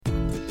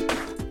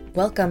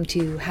Welcome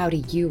to How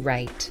Do You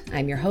Write?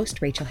 I'm your host,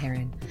 Rachel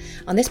Herron.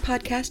 On this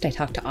podcast, I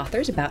talk to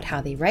authors about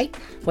how they write,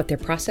 what their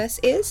process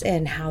is,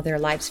 and how their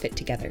lives fit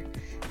together.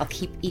 I'll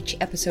keep each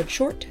episode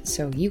short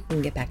so you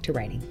can get back to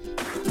writing.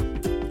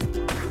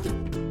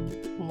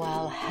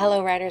 Well,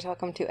 hello writers.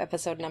 Welcome to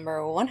episode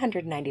number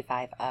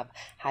 195 of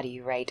How Do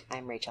You Write?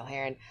 I'm Rachel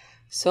Herron.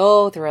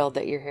 So thrilled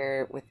that you're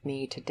here with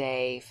me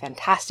today.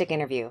 Fantastic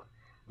interview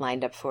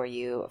lined up for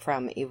you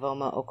from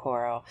Ivoma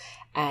Okoro,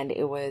 and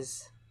it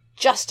was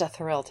just a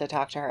thrill to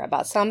talk to her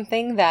about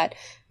something that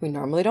we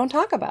normally don't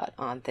talk about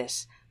on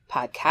this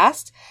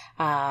podcast.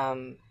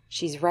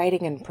 She's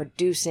writing and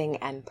producing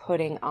and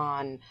putting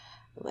on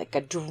like a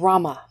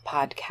drama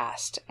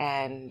podcast,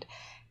 and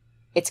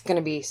it's going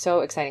to be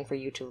so exciting for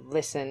you to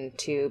listen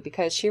to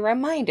because she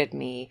reminded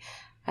me,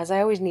 as I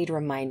always need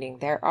reminding,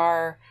 there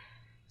are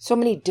so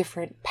many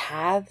different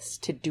paths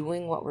to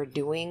doing what we're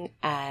doing,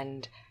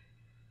 and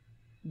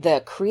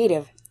the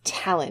creative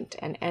talent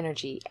and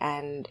energy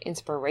and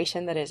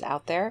inspiration that is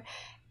out there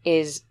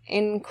is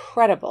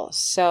incredible.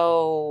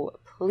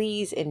 So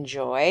please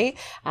enjoy.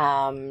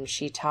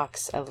 She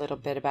talks a little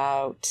bit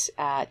about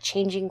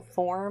changing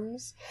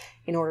forms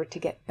in order to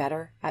get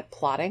better at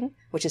plotting,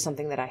 which is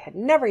something that I had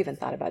never even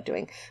thought about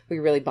doing. We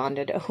really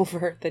bonded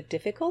over the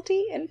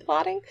difficulty in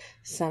plotting.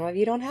 Some of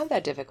you don't have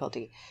that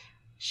difficulty.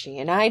 She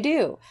and I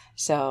do.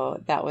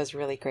 So that was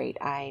really great.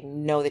 I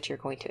know that you're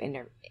going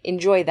to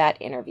enjoy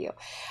that interview.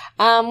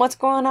 What's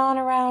going on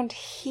around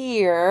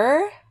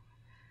here?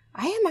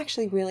 I am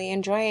actually really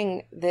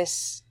enjoying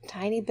this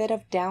tiny bit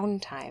of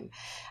downtime.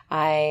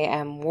 I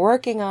am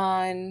working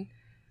on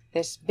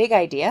this big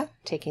idea,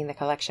 taking the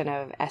collection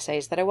of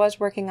essays that I was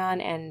working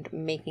on and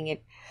making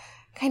it,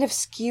 kind of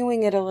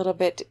skewing it a little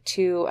bit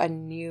to a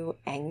new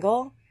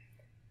angle,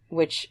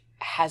 which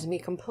has me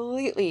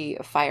completely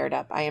fired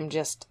up. I am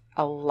just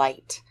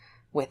alight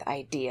with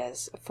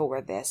ideas for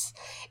this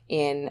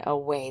in a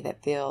way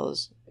that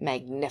feels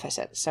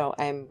magnificent. So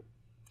I'm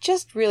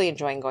just really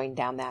enjoying going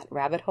down that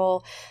rabbit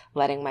hole,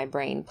 letting my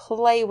brain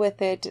play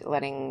with it,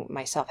 letting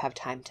myself have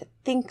time to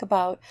think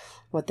about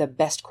what the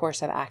best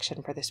course of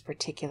action for this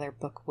particular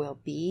book will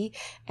be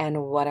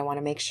and what I want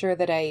to make sure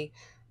that I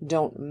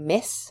don't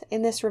miss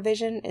in this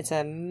revision. It's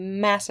a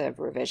massive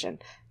revision.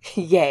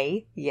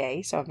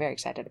 Yay. So I'm very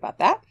excited about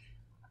that.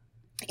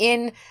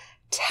 In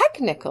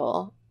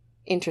technical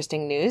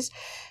interesting news.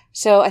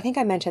 So I think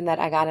I mentioned that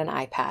I got an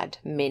iPad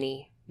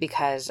mini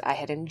because I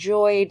had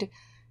enjoyed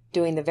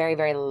doing the very,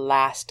 very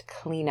last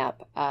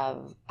cleanup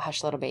of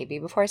Hush Little Baby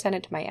before I sent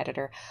it to my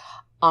editor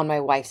on my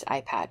wife's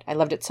iPad. I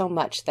loved it so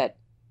much that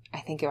I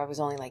think I was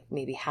only like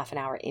maybe half an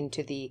hour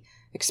into the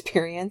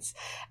experience,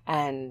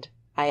 and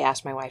I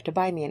asked my wife to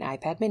buy me an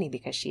iPad mini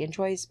because she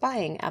enjoys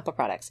buying Apple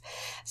products.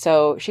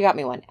 So she got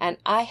me one, and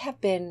I have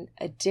been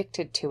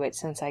addicted to it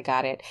since I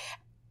got it.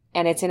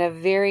 And it's in a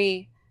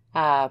very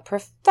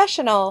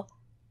professional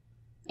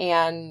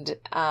and,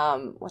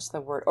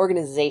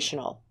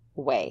 organizational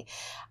way.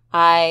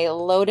 I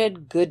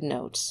loaded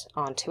GoodNotes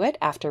onto it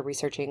after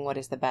researching what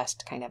is the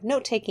best kind of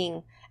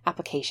note-taking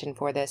application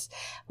for this.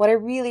 What I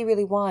really,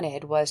 really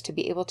wanted was to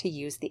be able to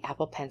use the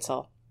Apple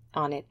Pencil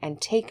on it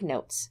and take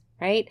notes,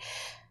 right?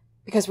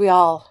 Because we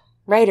all,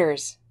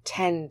 writers,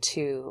 tend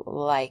to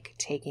like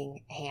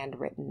taking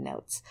handwritten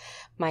notes.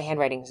 My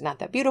handwriting is not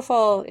that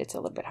beautiful. It's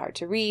a little bit hard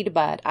to read,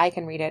 but I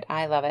can read it.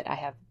 I love it. I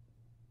have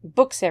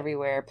books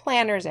everywhere,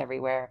 planners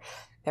everywhere.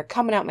 They're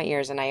coming out my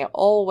ears, and I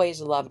always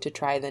love to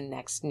try the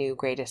next new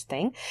greatest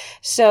thing.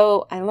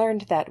 So I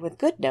learned that with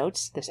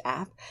GoodNotes, this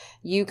app,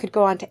 you could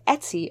go onto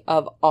Etsy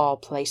of all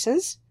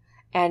places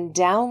and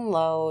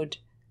download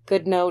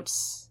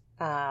GoodNotes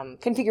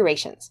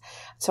configurations.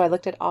 So I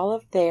looked at all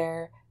of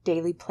their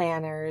daily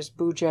planners,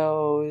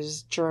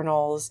 bujos,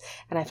 journals,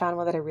 and I found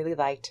one that I really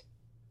liked.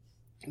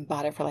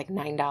 Bought it for like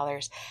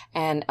 $9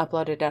 and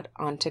uploaded it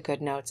onto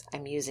GoodNotes.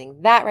 I'm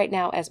using that right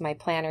now as my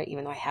planner,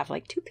 even though I have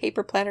like 2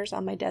 paper planners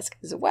on my desk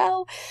as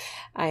well.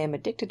 I am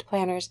addicted to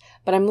planners,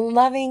 but I'm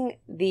loving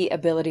the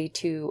ability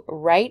to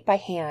write by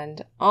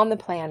hand on the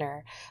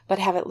planner, but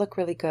have it look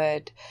really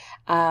good.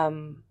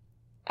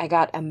 I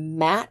got a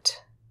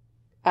matte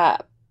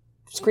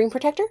screen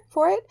protector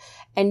for it,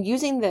 and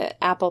using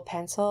the Apple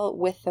Pencil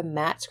with the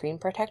matte screen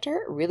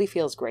protector really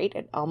feels great.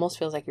 It almost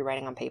feels like you're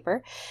writing on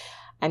paper.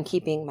 I'm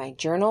keeping my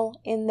journal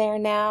in there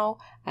now.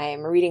 I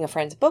am reading a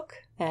friend's book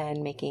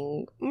and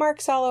making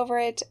marks all over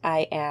it.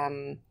 I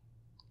am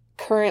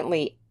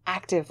currently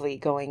actively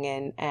going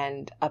in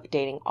and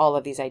updating all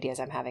of these ideas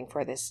I'm having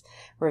for this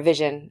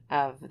revision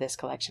of this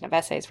collection of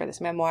essays for this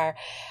memoir.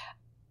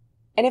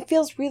 And it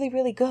feels really,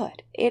 really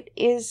good. It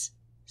is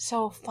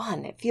so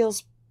fun. It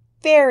feels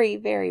very,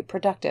 very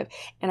productive.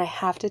 And I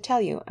have to tell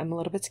you, I'm a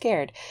little bit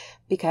scared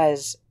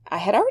because I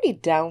had already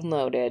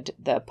downloaded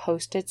the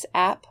Post-its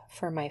app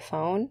for my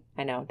phone.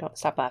 I know, don't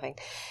stop laughing.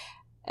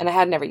 And I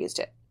had never used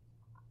it.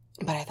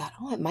 But I thought,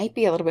 it might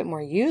be a little bit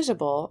more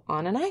usable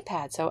on an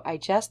iPad. So I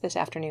just this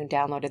afternoon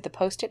downloaded the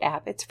Post-it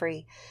app. It's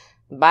free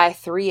by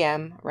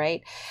 3M,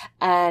 right?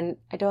 And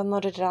I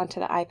downloaded it onto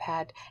the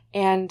iPad.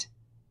 And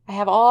I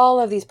have all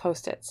of these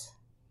Post-its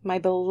my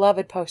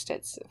beloved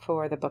Post-its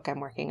for the book I'm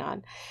working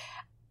on.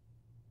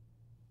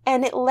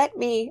 And it let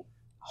me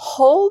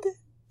hold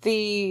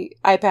the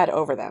iPad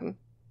over them,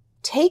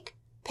 take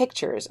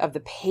pictures of the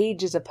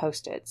pages of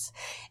Post-its.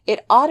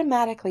 It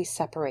automatically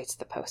separates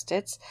the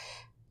Post-its.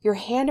 Your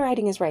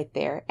handwriting is right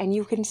there, and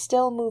you can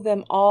still move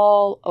them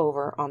all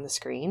over on the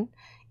screen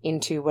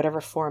into whatever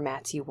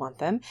formats you want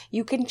them.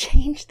 You can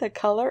change the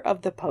color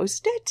of the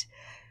Post-it.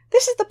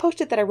 This is the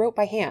Post-it that I wrote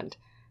by hand.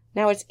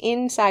 Now it's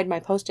inside my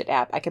Post-it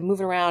app. I can move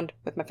it around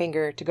with my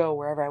finger to go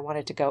wherever I want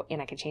it to go,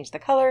 and I can change the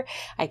color.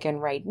 I can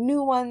write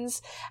new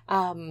ones.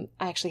 I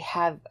actually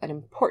have an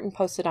important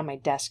Post-it on my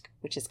desk,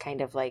 which is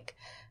kind of like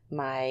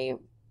my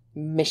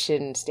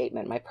mission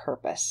statement, my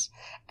purpose.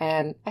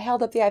 And I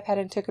held up the iPad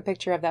and took a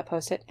picture of that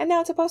Post-it, and now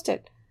it's a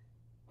Post-it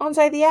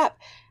inside the app.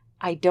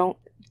 I don't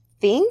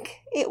think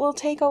it will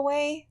take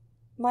away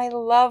my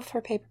love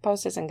for paper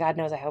Post-its, and God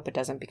knows I hope it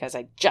doesn't, because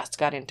I just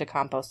got into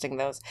composting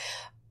those.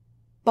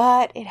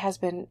 But it has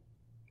been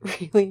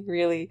really,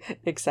 really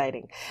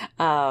exciting.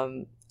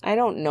 I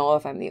don't know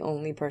if I'm the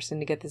only person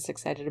to get this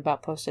excited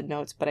about Post-it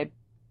notes, but I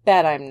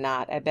bet I'm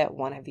not. I bet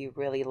one of you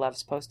really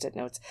loves Post-it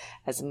notes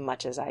as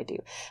much as I do.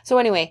 So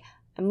anyway,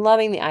 I'm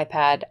loving the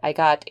iPad. I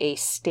got a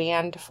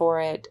stand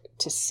for it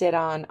to sit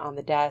on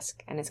the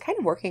desk, and it's kind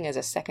of working as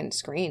a second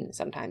screen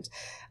sometimes.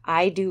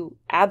 I do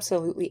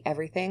absolutely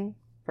everything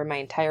for my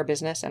entire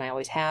business, and I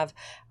always have,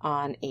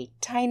 on a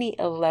tiny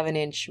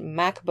 11-inch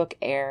MacBook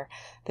Air.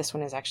 This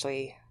one is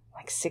actually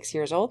like 6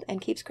 years old and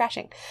keeps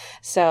crashing.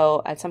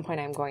 So at some point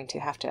I'm going to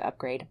have to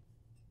upgrade.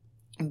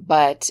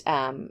 But,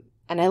 and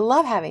I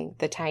love having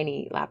the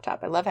tiny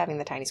laptop. I love having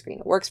the tiny screen.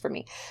 It works for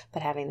me.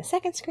 But having the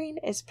second screen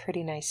is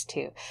pretty nice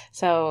too.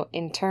 So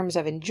in terms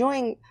of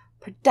enjoying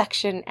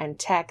production and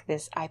tech,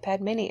 this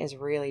iPad mini is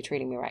really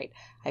treating me right.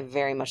 I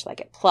very much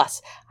like it.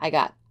 Plus, I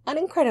got an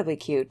incredibly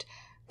cute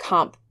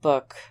comp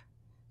book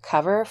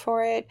cover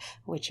for it,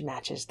 which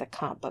matches the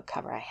comp book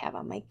cover I have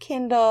on my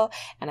Kindle.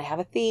 And I have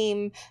a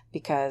theme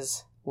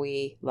because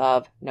we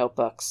love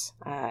notebooks.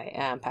 I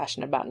am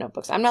passionate about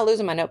notebooks. I'm not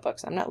losing my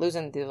notebooks. I'm not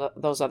losing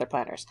those other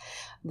planners.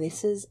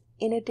 This is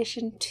in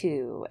addition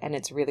to, and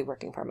it's really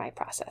working for my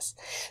process.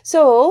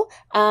 So,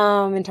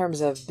 in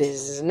terms of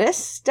business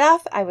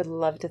stuff, I would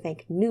love to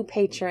thank new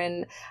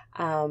patron.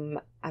 I'm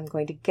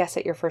going to guess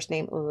at your first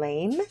name,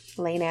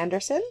 Lane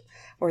Anderson,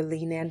 or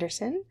Lean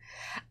Anderson.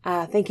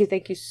 Thank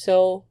you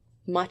so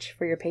much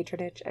for your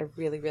patronage. I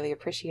really, really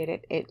appreciate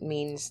it. It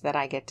means that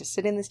I get to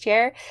sit in this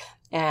chair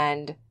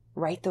and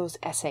write those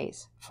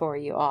essays for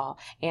you all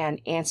and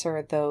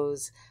answer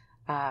those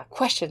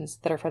questions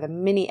that are for the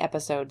mini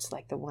episodes,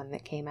 like the one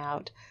that came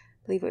out, I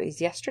believe it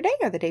was yesterday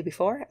or the day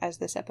before as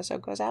this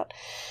episode goes out.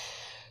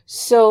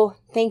 So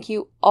thank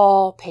you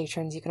all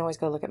patrons. You can always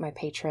go look at my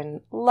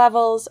patron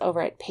levels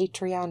over at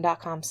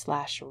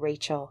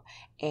patreon.com/Rachel,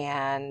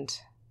 and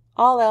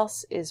all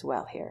else is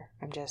well here.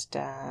 I'm just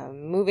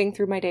moving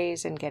through my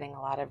days and getting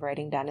a lot of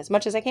writing done as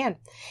much as I can.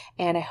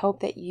 And I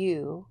hope that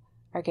you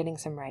are getting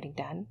some writing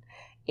done.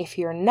 If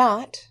you're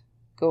not,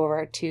 go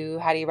over to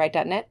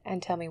howdoyouwrite.net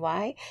and tell me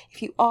why.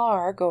 If you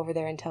are, go over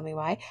there and tell me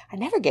why. I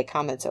never get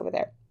comments over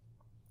there.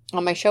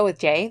 On my show with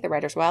Jay, the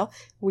Writer's Well,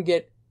 we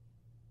get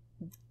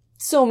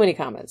so many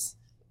comments.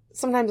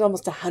 Sometimes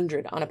almost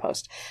 100 on a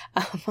post.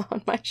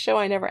 On my show,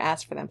 I never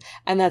ask for them.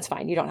 And that's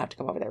fine. You don't have to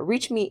come over there.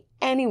 Reach me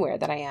anywhere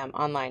that I am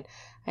online.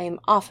 I am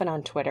often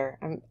on Twitter.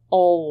 I'm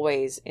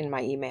always in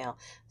my email.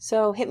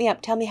 So hit me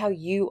up. Tell me how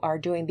you are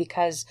doing,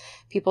 because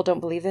people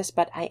don't believe this,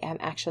 but I am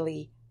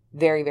actually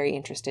very, very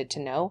interested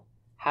to know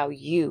how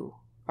you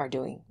are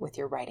doing with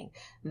your writing.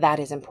 That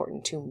is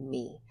important to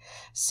me.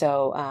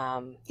 So,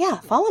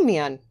 follow me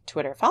on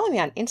Twitter. Follow me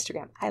on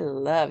Instagram. I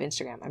love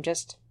Instagram. I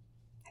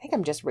think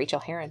I'm just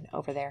Rachel Herron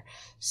over there.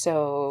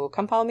 So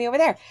come follow me over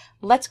there.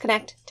 Let's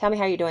connect. Tell me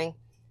how you're doing.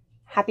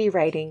 Happy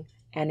writing,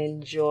 and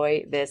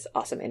enjoy this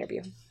awesome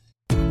interview.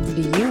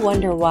 Do you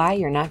wonder why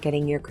you're not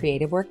getting your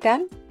creative work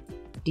done?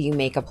 Do you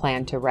make a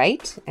plan to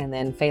write and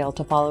then fail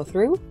to follow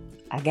through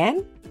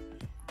again?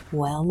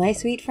 Well, my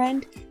sweet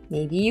friend,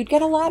 maybe you'd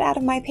get a lot out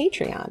of my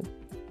Patreon.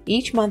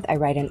 Each month I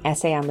write an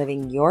essay on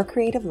living your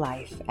creative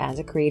life as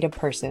a creative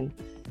person,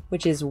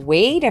 which is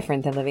way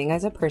different than living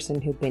as a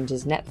person who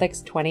binges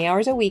Netflix 20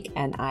 hours a week,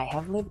 and I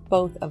have lived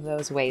both of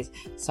those ways,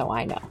 so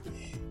I know.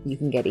 You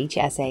can get each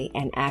essay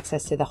and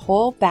access to the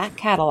whole back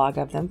catalog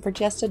of them for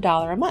just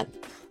 $1 a month,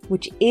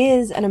 which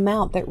is an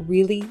amount that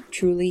really,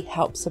 truly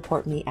helps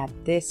support me at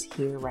this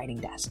here writing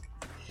desk.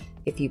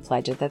 If you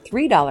pledge at the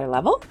 $3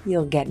 level,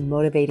 you'll get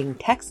motivating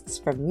texts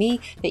from me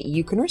that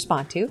you can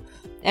respond to.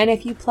 And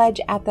if you pledge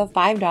at the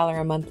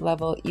 $5 a month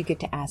level, you get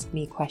to ask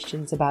me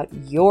questions about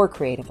your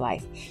creative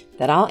life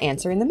that I'll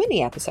answer in the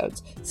mini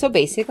episodes. So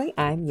basically,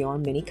 I'm your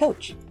mini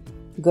coach.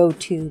 Go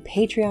to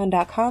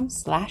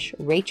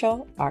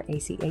patreon.com/Rachel,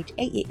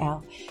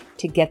 RACHAEL,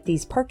 to get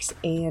these perks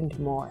and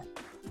more.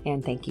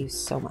 And thank you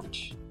so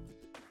much.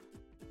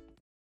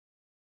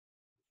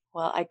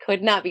 Well, I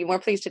could not be more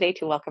pleased today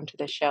to welcome to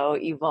the show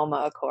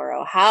Ivoma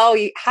Okoro.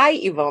 Hi,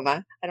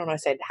 Ivoma. I don't know if I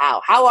said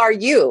how. How are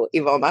you,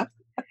 Ivoma?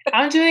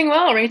 I'm doing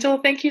well, Rachel.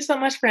 Thank you so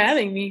much for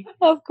having me.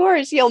 Of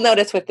course, you'll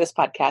notice with this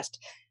podcast,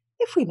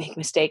 if we make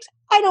mistakes,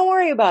 I don't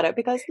worry about it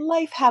because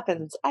life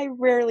happens. I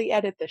rarely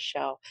edit the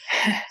show.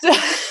 So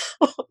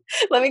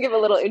let me give a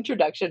little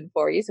introduction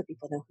for you so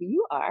people know who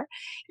you are.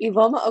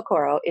 Ivoma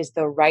Okoro is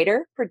the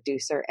writer,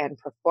 producer, and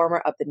performer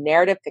of the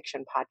narrative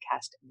fiction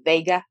podcast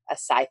Vega, a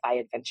Sci-Fi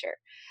Adventure.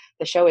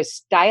 The show is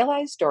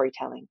stylized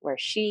storytelling where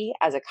she,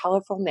 as a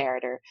colorful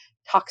narrator,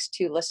 talks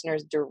to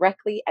listeners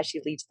directly as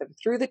she leads them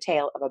through the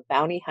tale of a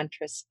bounty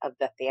huntress of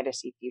the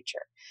fantasy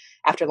future.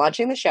 After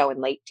launching the show in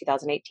late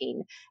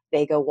 2018,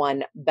 Vega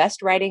won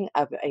Best Writing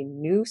of a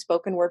New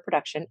Spoken Word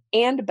Production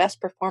and Best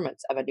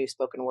Performance of a New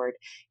Spoken Word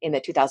in the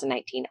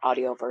 2019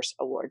 Audioverse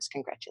Awards.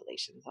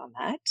 Congratulations on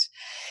that.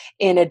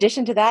 In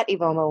addition to that,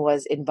 Ivoma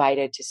was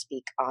invited to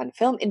speak on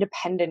Film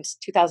Independent's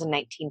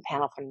 2019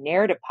 panel for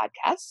narrative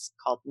podcasts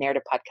called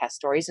Narrative Podcast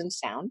Stories and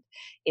Sound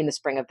in the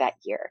spring of that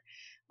year.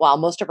 While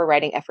most of her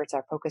writing efforts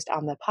are focused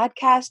on the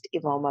podcast,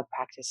 Ivoma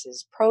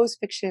practices prose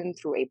fiction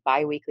through a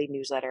bi-weekly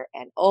newsletter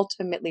and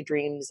ultimately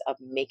dreams of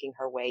making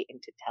her way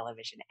into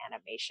television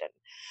animation.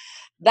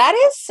 That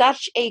is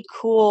such a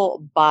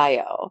cool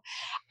bio.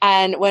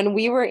 And when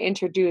we were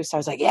introduced, I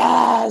was like,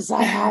 yes,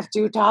 I have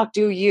to talk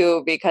to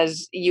you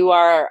because you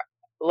are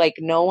like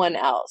no one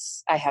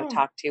else I have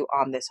talked to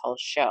on this whole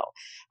show.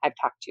 I've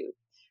talked to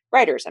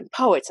writers and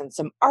poets and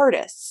some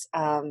artists,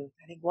 I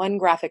think one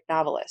graphic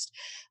novelist.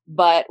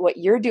 But what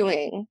you're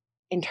doing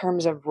in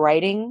terms of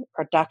writing,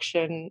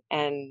 production,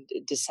 and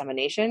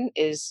dissemination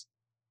is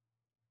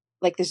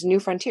like this new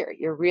frontier.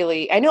 You're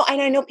really, I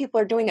know people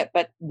are doing it,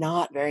 but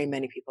not very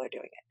many people are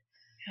doing it.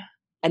 Yeah.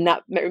 And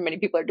not very many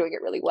people are doing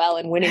it really well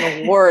and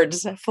winning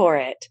awards for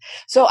it.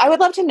 So I would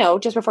love to know,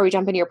 just before we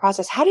jump into your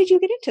process, how did you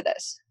get into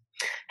this?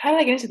 How did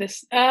I get into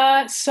this?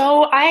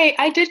 So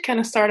I did kind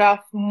of start off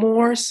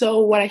more so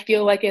what I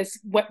feel like is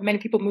what many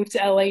people move to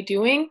LA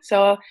doing.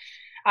 So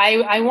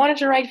I wanted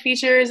to write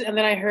features, and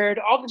then I heard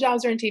all the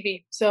jobs are in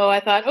TV. So I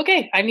thought,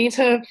 okay, I need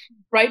to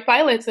write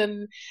pilots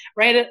and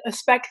write a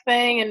spec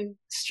thing and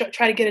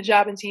try to get a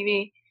job in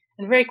TV.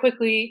 And very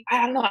quickly,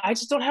 I don't know, I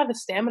just don't have the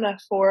stamina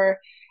for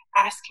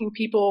asking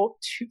people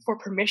for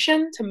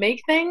permission to make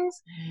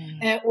things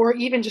or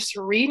even just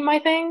to read my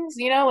things.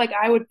 Like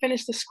I would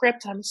finish the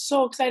script, I'm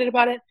so excited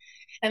about it,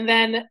 and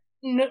then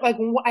like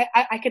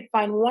I could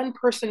find one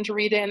person to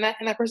read it, and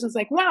that person's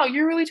like, wow,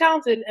 you're really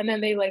talented, and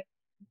then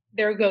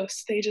they're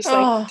ghosts. They just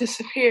like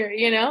disappear,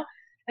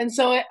 And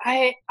so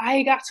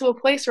I got to a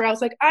place where I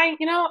was like, I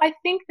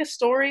think the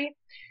story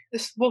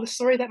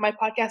that my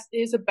podcast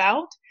is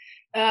about,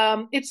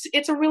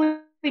 it's a really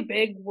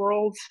big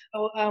world,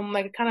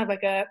 like kind of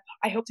like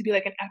I hope to be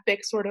like an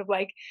epic sort of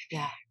like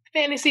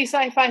fantasy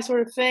sci-fi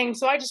sort of thing.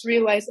 So I just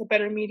realized a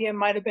better medium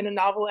might have been a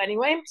novel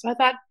anyway. So I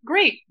thought,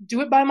 great,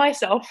 do it by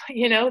myself,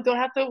 don't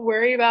have to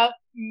worry about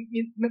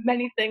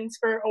many things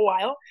for a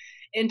while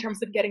in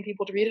terms of getting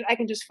people to read it. I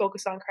can just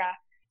focus on craft.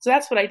 So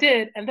that's what I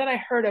did. And then I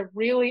heard a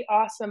really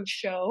awesome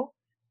show,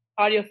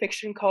 audio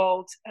fiction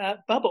called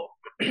Bubble.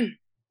 I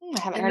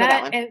haven't heard of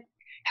that one. And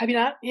have you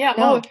not? Yeah.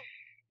 No. Oh,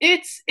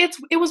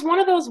 it was one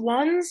of those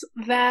ones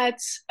that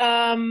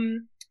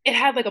it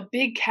had like a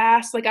big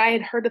cast. Like I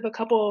had heard of a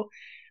couple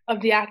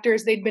of the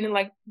actors. They'd been in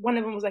like, one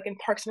of them was like in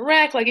Parks and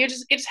Rec. Like it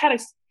just had a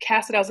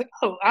cast that I was like,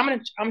 oh, I'm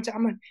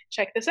gonna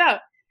check this out.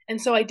 And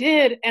so I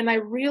did, and I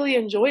really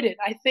enjoyed it.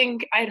 I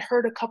think I had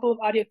heard a couple of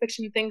audio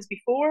fiction things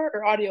before,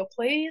 or audio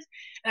plays,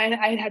 and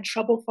I had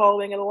trouble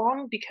following it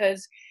along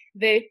because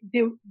the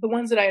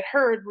ones that I had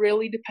heard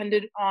really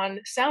depended on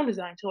sound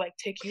design to like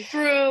take you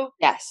through.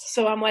 Yes.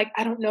 So I'm like,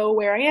 I don't know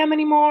where I am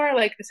anymore.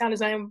 Like the sound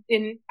design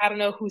I don't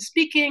know who's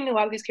speaking. A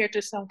lot of these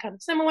characters sound kind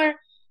of similar.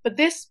 But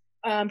this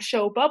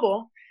show,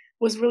 Bubble,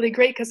 was really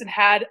great because it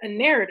had a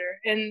narrator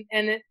and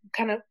it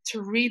kind of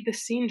to read the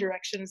scene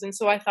directions. And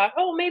so I thought,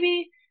 oh,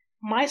 maybe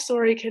my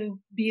story can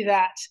be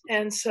that.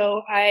 And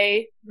so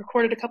I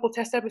recorded a couple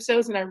test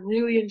episodes and I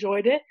really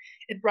enjoyed it.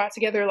 It brought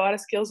together a lot of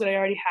skills that I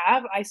already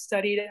have. I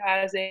studied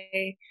as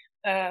a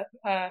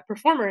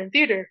performer in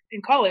theater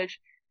in college.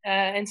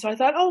 And so I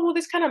thought, oh, well,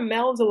 this kind of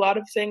melds a lot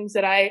of things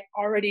that I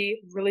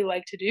already really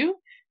like to do.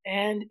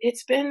 And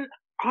it's been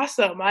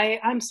awesome.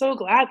 I'm so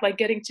glad, like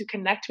getting to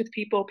connect with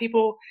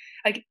people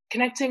like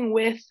connecting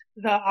with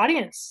the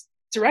audience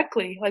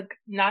directly, like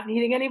not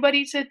needing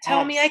anybody to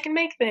tell me I can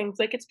make things.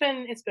 Like it's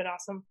been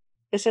awesome.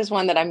 This is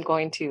one that I'm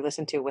going to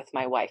listen to with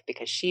my wife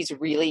because she's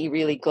really,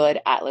 really good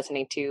at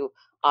listening to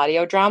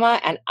audio drama.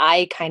 And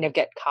I kind of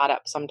get caught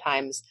up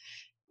sometimes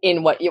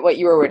in what you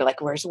were like,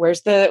 where's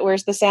the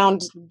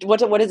sound?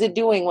 What is it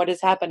doing? What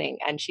is happening?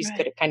 And she's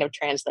good at kind of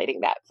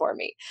translating that for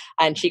me.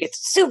 And she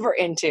gets super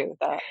into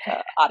the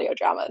audio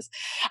dramas.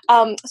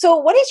 So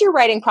what is your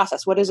writing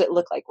process? What does it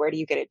look like? Where do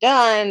you get it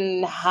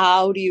done?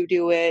 How do you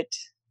do it?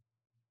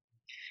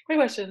 Great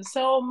question.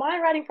 So my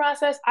writing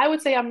process, I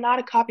would say I'm not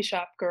a coffee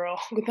shop girl,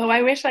 though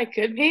I wish I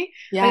could be.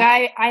 Yeah.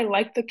 Like I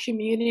like the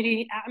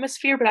community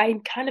atmosphere, but I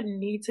kind of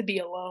need to be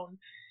alone.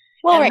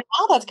 Well, right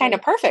now that's kind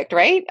of perfect,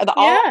 right?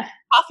 All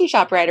coffee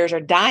shop writers are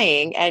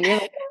dying, and you're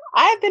like,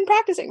 I've been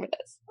practicing for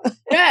this.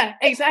 Yeah,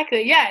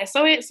 exactly. Yeah.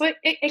 So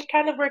it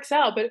kind of works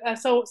out. But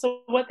so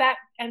what that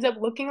ends up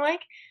looking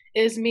like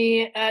is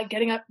me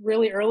getting up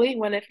really early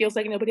when it feels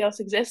like nobody else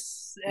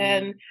exists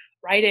and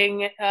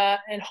writing.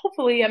 And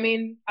hopefully, I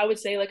mean, I would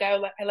say like I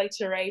like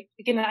to write.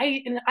 Again,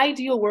 in an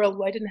ideal world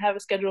where I didn't have a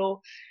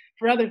schedule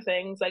for other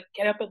things, like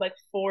get up at like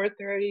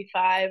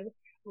 4:35,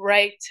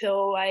 write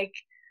till like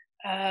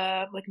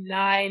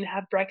 9,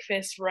 have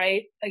breakfast,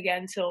 write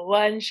again till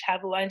lunch,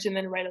 have lunch, and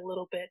then write a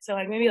little bit. So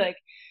like maybe like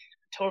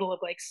total of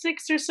like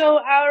 6 or so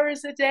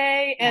hours a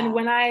day. And Yeah.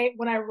 when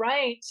I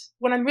write,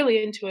 when I'm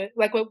really into it,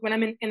 like when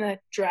I'm in a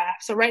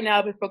draft. So right now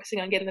I've been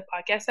focusing on getting the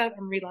podcast out.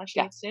 I'm relaunching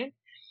Yeah. it soon.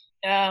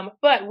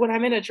 But when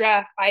I'm in a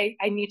draft, I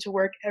need to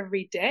work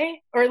every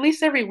day or at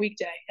least every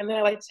weekday, and then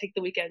I like to take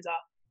the weekends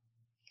off.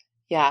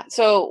 Yeah.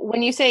 So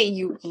when you say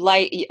you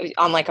like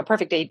on like a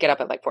perfect day, you'd get up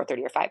at like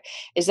 4:30 or 5.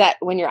 Is that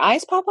when your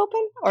eyes pop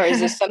open, or is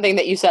this something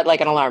that you set like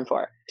an alarm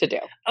for to do?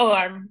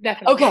 Alarm,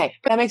 definitely. Okay,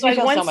 that makes me Like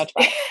feel so once, much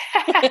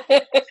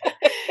better.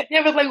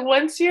 yeah, but like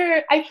once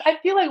I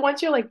feel like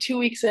once you're like 2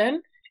 weeks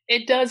in,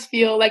 it does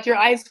feel like your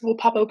eyes will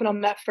pop open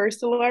on that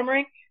first alarm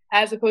ring,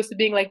 as opposed to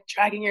being like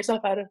dragging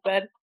yourself out of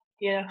bed.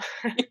 You know.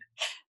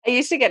 I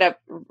used to get up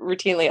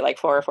routinely at like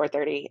 4 or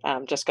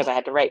 4:30, just because I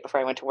had to write before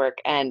I went to work,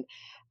 and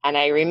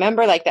I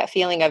remember like that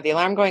feeling of the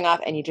alarm going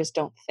off, and you just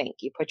don't think.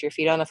 You put your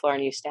feet on the floor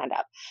and you stand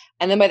up,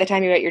 and then by the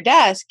time you're at your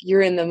desk,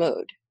 you're in the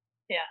mood.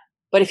 Yeah.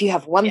 But if you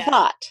have one Yeah.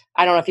 thought,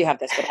 I don't know if you have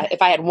this, but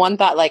if I had one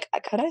thought, like,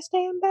 could I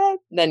stay in bed?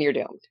 Then you're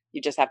doomed.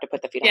 You just have to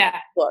put the feet on the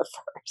floor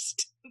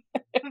first.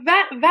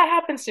 That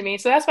happens to me.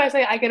 So that's why I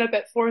say I get up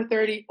at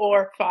 4:30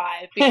 or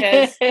 5,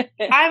 because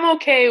I'm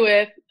okay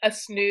with a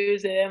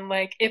snooze in.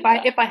 Like if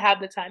I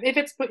have the time. If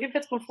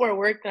it's before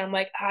work, then I'm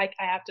like I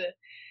have to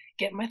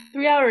get my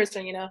 3 hours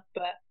in, you know.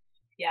 But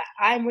yeah,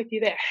 I'm with you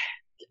there.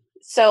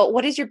 So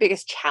what is your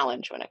biggest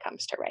challenge when it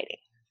comes to writing?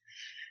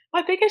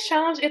 My biggest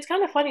challenge, it's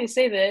kind of funny to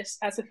say this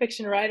as a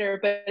fiction writer,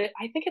 but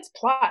I think it's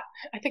plot.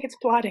 I think it's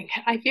plotting.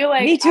 I feel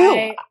like Me too.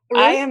 Really?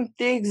 I am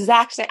the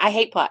exact same. I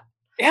hate plot.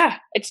 Yeah.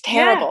 It's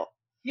terrible.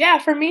 Yeah,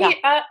 for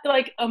me,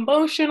 like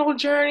emotional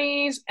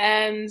journeys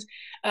and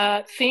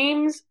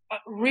themes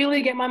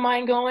really get my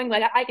mind going.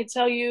 Like I could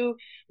tell you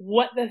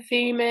what the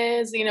theme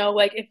is. You know,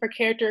 like if a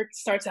character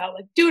starts out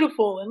like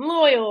dutiful and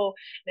loyal,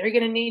 they're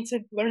gonna need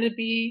to learn to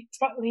be,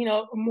 you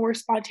know, more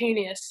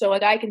spontaneous. So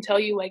like I can tell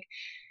you like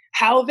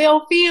how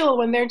they'll feel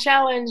when they're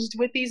challenged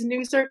with these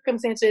new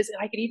circumstances, and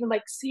I could even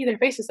like see their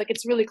faces. Like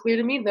it's really clear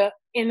to me the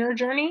inner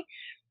journey.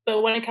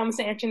 But when it comes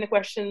to answering the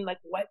question, like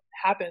what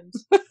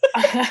happens?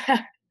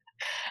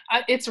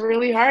 It's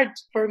really hard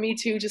for me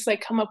to just like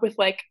come up with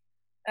like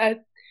a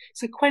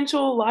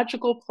sequential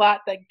logical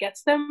plot that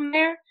gets them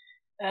there.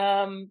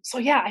 So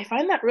yeah, I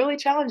find that really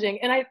challenging,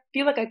 and I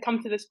feel like I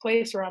come to this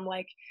place where I'm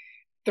like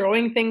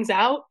throwing things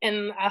out,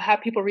 and I'll have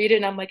people read it,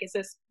 and I'm like, is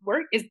this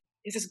work? Is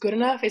this good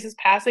enough? Is this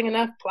passing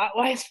enough plot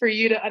wise for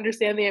you to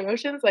understand the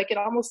emotions? Like it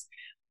almost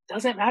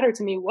doesn't matter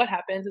to me what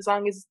happens as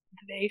long as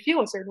they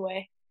feel a certain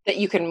way. That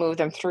you can move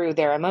them through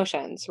their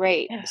emotions,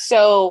 right? Yeah.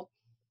 So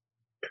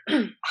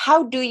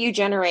how do you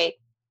generate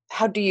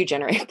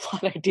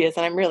plot ideas?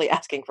 And I'm really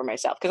asking for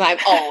myself, because I'm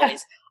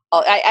always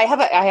I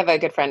have a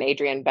good friend,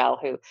 Adrienne Bell,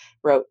 who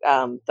wrote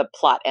the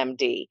Plot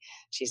MD.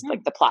 She's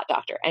like the plot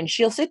doctor, and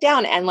she'll sit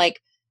down and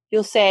like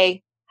you'll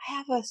say, I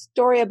have a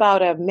story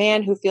about a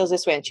man who feels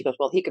this way, and she goes,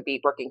 well, he could be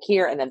working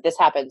here, and then this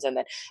happens, and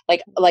then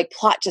like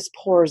plot just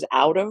pours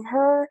out of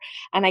her,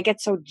 and I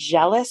get so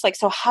jealous. Like,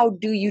 so how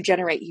do you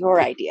generate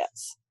your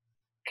ideas?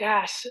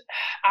 Gosh,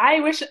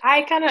 I'm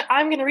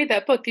gonna read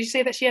that book. Did you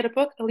say that she had a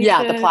book? Alicia,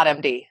 yeah, the Plot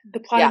MD. The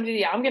Plot MD.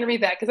 Yeah, I'm gonna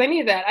read that because I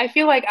need that. I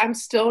feel like I'm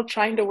still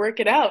trying to work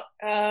it out.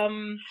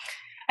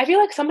 I feel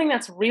like something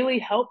that's really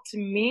helped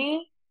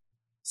me.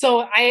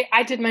 So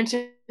I did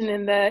mention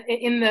in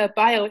the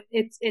bio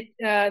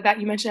that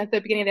you mentioned at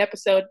the beginning of the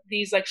episode,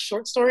 these like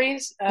short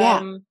stories.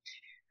 As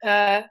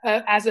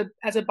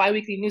a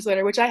biweekly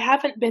newsletter, which I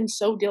haven't been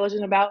so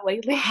diligent about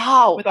lately.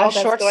 Wow, with all a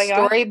short story,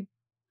 on.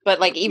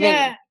 But like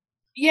even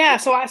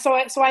So I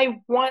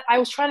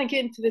was trying to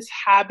get into this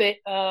habit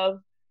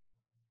of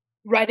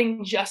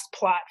writing just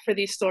plot for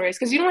these stories,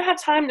 because you don't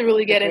have time to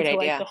really get into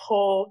like the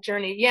whole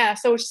journey. Yeah,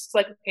 so it's just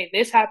like, okay,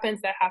 this happens,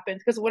 that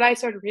happens. Because what I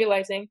started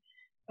realizing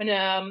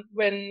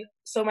when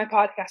so my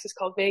podcast is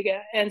called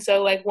Vega, and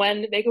so like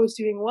when Vega was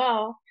doing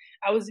well,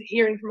 I was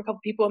hearing from a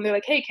couple people, and they're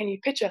like, hey, can you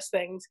pitch us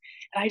things?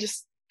 And I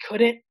just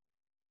couldn't.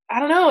 I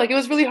don't know, like it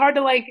was really hard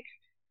to like.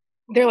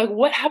 They're like,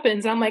 what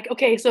happens? And I'm like,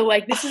 okay, so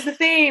like this is the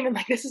theme, and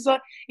like this is what,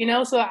 you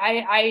know. So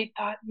I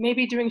thought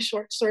maybe doing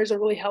short stories will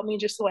really help me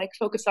just to like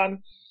focus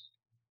on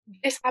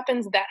this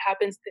happens, that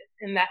happens,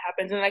 and that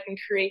happens, and I can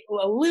create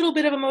a little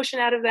bit of emotion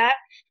out of that,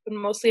 but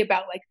mostly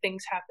about like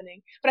things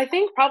happening. But I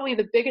think probably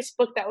the biggest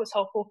book that was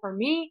helpful for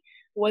me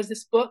was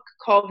this book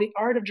called The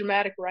Art of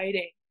Dramatic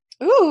Writing.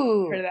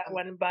 Ooh, heard that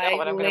one by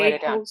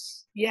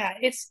Lejos. Yeah,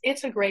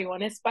 it's a great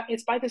one. It's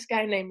by this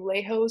guy named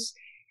Lejos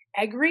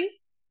Egri,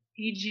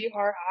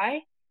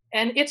 EGRI,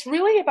 and it's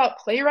really about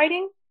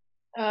playwriting.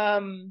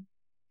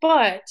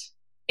 But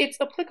it's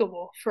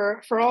applicable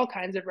for all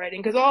kinds of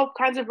writing, because all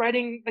kinds of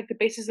writing, like the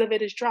basis of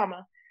it is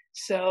drama.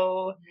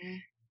 So Mhm.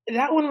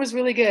 that one was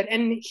really good.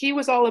 And he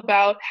was all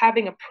about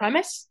having a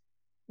premise,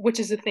 which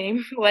is a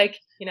theme, like,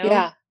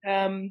 Yeah.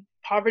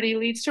 poverty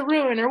leads to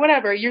ruin or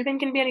whatever. Your thing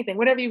can be anything,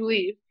 whatever you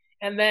believe.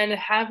 And then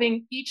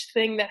having each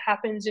thing that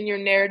happens in your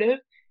narrative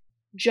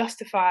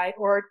justify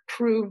or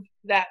prove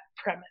that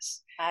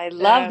premise. I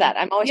love that.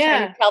 I'm always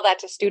trying to Yeah. tell that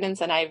to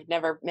students, and I've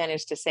never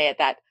managed to say it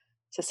that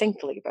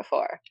succinctly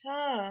before.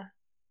 Ah.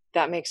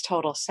 That makes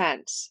total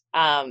sense.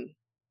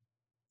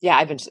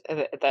 Yeah,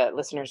 the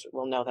listeners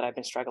will know that I've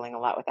been struggling a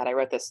lot with that. I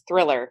wrote this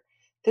thriller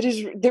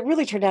that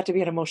really turned out to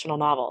be an emotional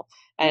novel,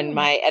 and Hmm.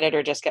 my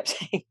editor just kept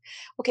saying,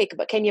 "Okay,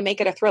 but can you make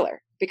it a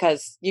thriller?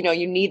 Because you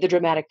need the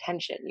dramatic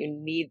tension, you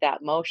need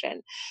that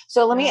motion."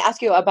 So let me Yeah.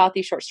 ask you about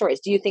these short stories.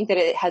 Do you think that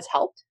it has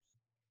helped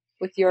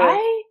with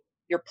I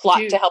your plot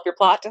do. to help your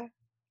plot?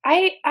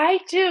 I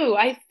do.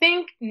 I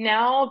think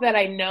now that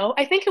I know,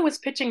 I think it was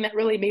pitching that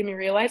really made me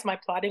realize my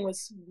plotting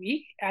was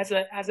weak as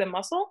a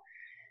muscle.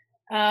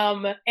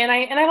 And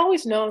I've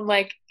always known,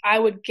 like, I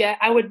would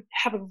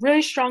have a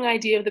really strong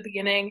idea of the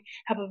beginning,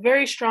 have a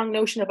very strong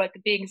notion of like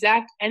the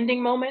exact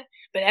ending moment,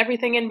 but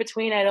everything in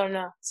between I don't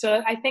know.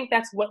 So I think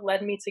that's what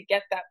led me to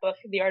get that book,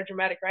 The Art of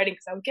Dramatic Writing,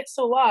 because I would get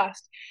so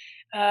lost.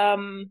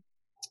 Um,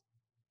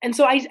 and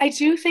so I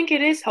do think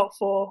it is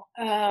helpful,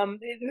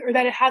 or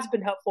that it has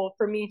been helpful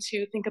for me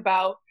to think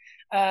about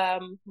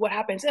what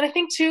happens. And I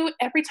think too,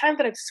 every time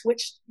that I've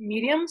switched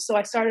mediums, so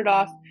I started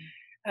off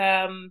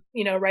Mm.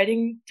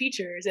 writing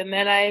features, and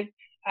then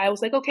I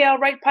was like, okay, I'll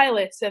write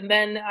pilots, and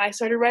then I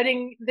started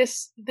writing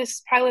this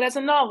pilot as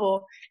a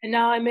novel, and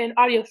now I'm in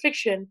audio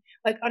fiction,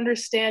 like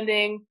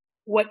understanding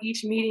what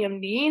each medium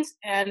needs,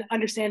 and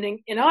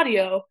understanding in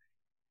audio,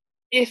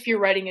 if you're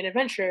writing an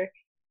adventure,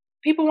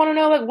 people want to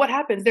know like what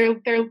happens.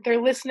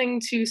 They're listening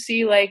to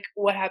see like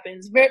what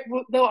happens.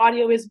 Though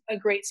audio is a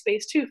great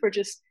space too for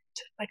just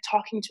like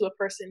talking to a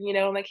person,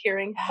 and like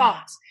hearing Yeah.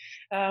 thoughts.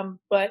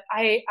 But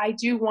I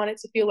do want it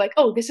to feel like,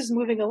 oh, this is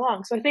moving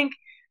along. So I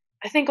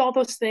think all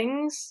those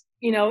things,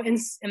 in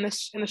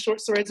the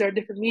short stories are a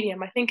different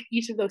medium. I think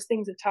each of those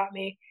things have taught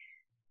me,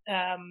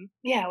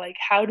 yeah, like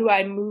how do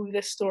I move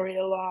this story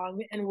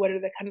along, and what are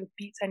the kind of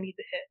beats I need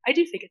to hit. I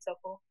do think it's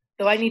helpful,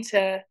 though I need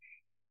to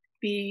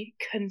be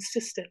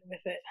consistent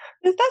with it.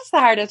 'Cause that's the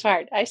hardest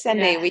part. I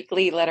send a Yeah.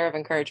 weekly letter of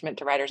encouragement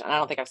to writers, and I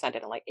don't think I've sent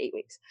it in like 8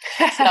 weeks.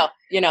 So,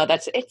 the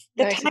That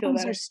makes me feel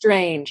times are better.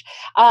 strange.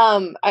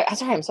 I'm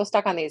sorry, I'm so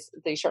stuck on these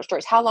short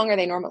stories. How long are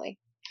they normally?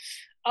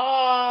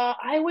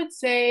 I would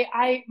say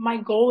I my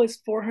goal is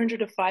 400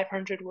 to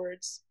 500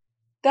 words.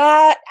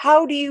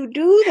 How do you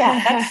do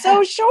that? That's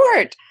so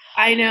short.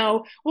 I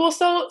know. Well,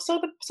 so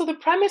the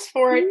premise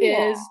for it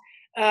Cool. is,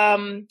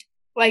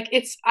 like,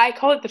 I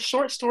call it the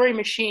short story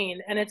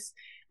machine, and it's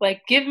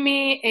like, give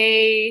me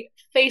a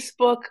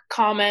Facebook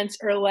comment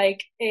or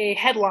like a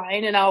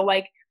headline, and I'll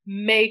like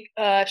make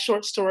a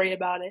short story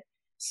about it.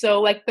 So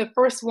like the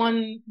first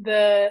one,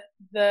 the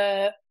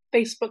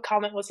Facebook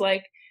comment was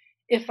like,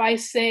 if I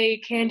say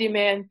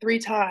Candyman 3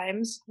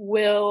 times,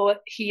 will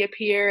he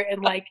appear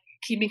and like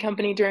keep me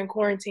company during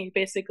quarantine,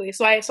 basically.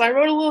 So I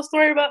wrote a little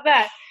story about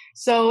that.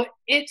 So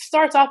it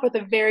starts off with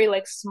a very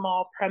like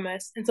small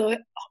premise, and so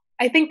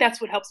I think that's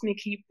what helps me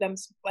keep them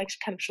like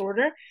kind of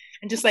shorter,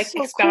 and just That's like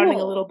so expounding a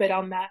cool. little bit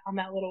on that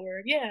little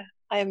word. Yeah.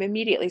 I am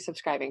immediately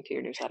subscribing to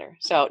your newsletter.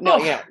 So no,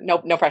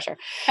 Oh. no pressure.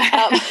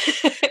 Um,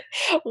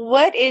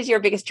 what is your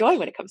biggest joy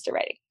when it comes to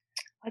writing?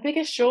 My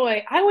biggest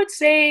joy, I would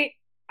say,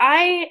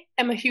 I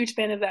am a huge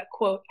fan of that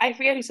quote. I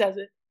forget who says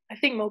it. I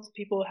think most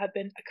people have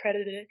been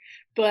accredited it,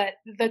 but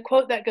the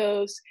quote that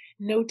goes,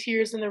 "No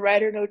tears in the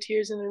writer, no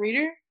tears in the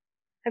reader."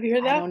 Have you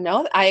heard I that? don't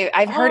know.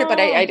 I've heard it, but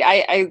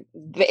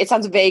Oh, it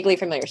sounds vaguely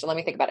familiar. So let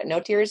me think about it. No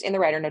tears in the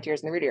writer, no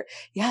tears in the reader.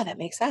 Yeah, that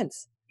makes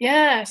sense.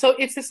 yeah. So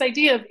it's this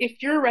idea of,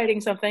 if you're writing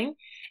something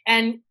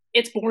and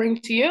it's boring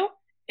to you,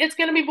 it's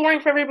going to be boring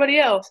for everybody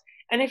else.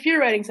 And if you're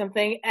writing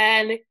something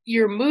and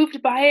you're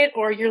moved by it,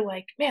 or you're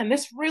like, man,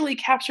 this really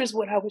captures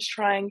what I was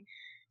trying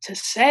to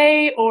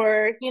say,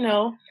 or,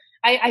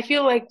 I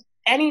feel like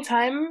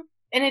anytime,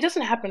 and it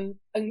doesn't happen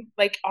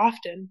like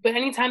often, but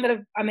anytime that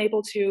I'm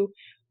able to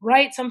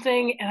write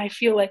something and I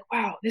feel like,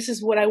 wow, this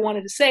is what I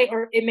wanted to say,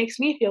 or it makes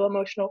me feel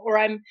emotional, or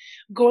I'm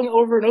going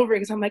over and over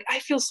because I'm like, I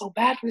feel so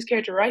bad for this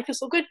character, or I feel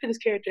so good for this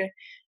character.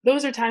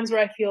 Those are times where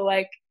I feel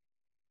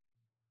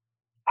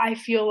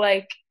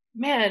like,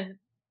 man,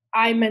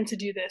 I meant to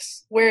do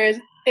this. Whereas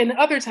in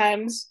other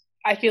times,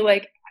 I feel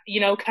like,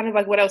 kind of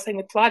like what I was saying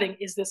with plotting,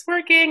 is this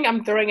working?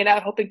 I'm throwing it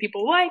out, hoping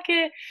people like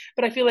it.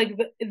 But I feel like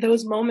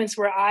those moments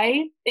where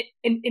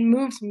it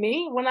moves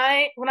me when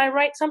I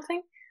write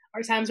something,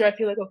 are times where I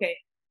feel like, okay,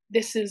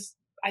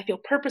 I feel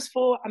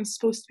purposeful. I'm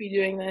supposed to be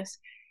doing this.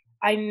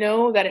 I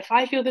know that if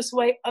I feel this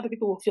way, other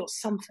people will feel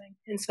something.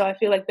 And so I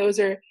feel like those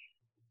are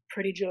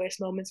pretty joyous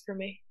moments for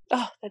me.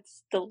 Oh,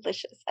 that's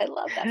delicious. I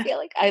love that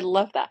feeling. I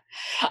love that.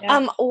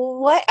 Yeah.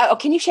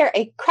 Can you share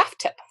a craft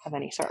tip of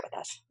any sort with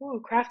us?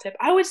 Ooh, craft tip.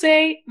 I would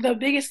say the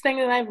biggest thing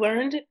that I've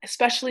learned,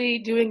 especially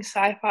doing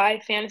sci-fi,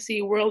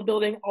 fantasy, world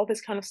building, all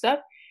this kind of stuff,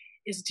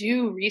 is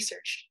do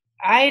research.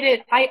 I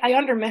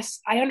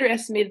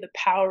underestimated the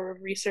power of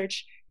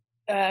research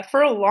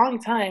for a long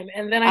time,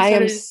 and then I I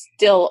am started.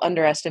 still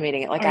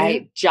underestimating it. Like, Are you?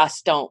 I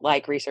just don't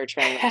like research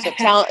very much.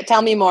 So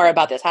tell me more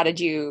about this. How did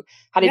you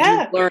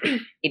Yeah. learn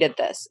you did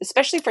this?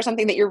 Especially for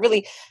something that you're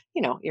really,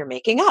 you're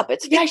making up.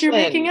 It's Yeah, you're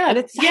making fiction and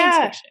up. it's science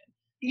Yeah. fiction.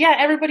 Yeah,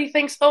 everybody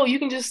thinks, oh, you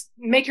can just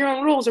make your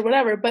own rules or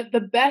whatever. But the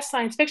best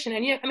science fiction,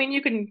 and I mean,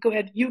 you can go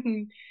ahead, you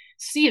can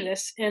see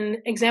this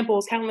in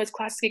examples, countless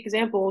classic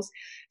examples,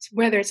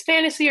 whether it's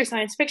fantasy or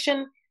science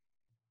fiction,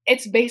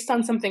 it's based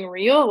on something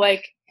real.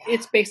 Like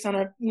it's based on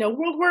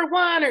World War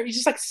I or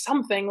just like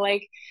something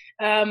like.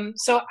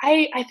 So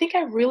I think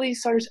I really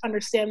started to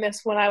understand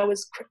this when I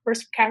was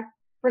first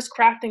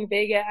crafting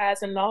Vega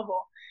as a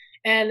novel,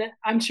 and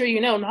I'm sure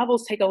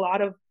novels take a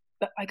lot of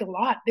like a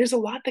lot. There's a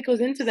lot that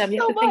goes into them.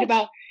 You have So to think much.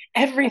 about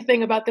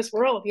everything about this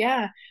world.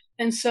 Yeah.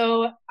 And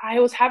so I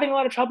was having a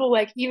lot of trouble,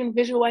 like even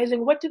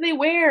visualizing what do they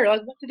wear,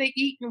 like what do they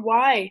eat and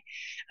why,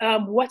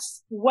 what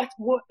like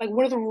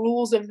what are the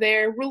rules of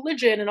their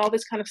religion and all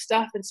this kind of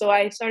stuff. And so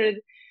I started,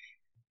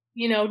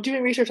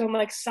 doing research on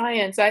like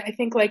science. I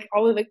think like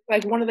all of the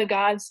like one of the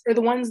gods or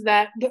the ones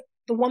that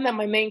the one that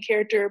my main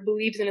character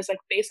believes in is like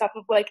based off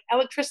of like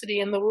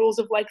electricity and the rules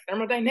of like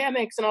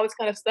thermodynamics and all this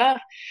kind of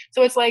stuff.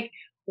 So it's like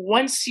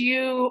once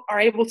you are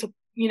able to,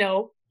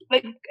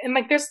 like and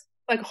like there's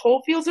like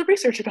whole fields of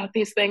research about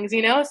these things,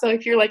 so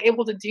if you're like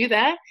able to do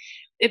that,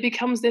 it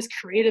becomes this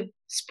creative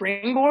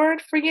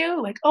springboard for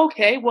you. Like,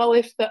 okay, well,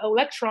 if the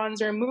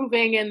electrons are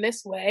moving in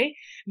this way,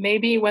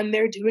 maybe when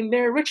they're doing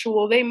their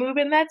ritual, they move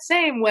in that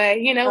same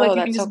way. Like Oh, you can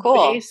that's so just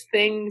cool. base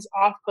things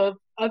off of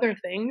other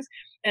things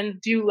and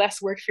do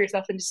less work for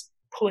yourself and just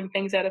pulling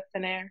things out of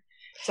thin air.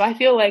 So I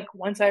feel like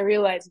once I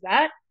realized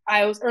that,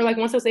 once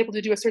I was able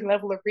to do a certain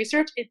level of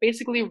research, it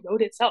basically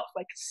wrote itself.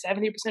 Like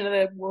 70% of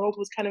the world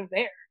was kind of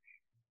there.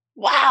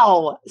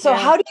 Wow. So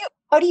Yeah.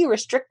 how do you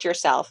restrict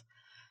yourself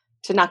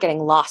to not getting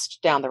lost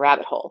down the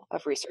rabbit hole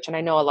of research? And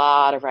I know a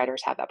lot of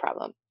writers have that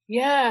problem.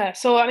 Yeah.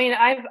 So I mean,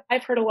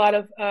 I've heard a lot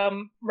of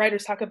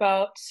writers talk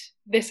about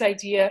this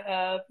idea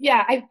of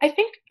I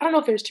think I don't know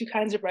if there's two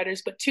kinds of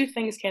writers, but two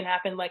things can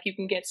happen. Like you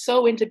can get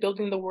so into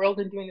building the world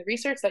and doing the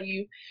research that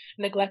you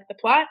neglect the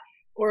plot,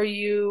 or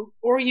you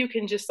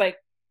can just like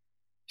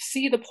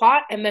see the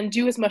plot and then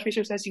do as much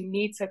research as you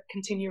need to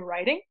continue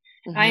writing.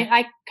 Mm-hmm.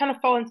 I kind of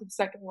fall into the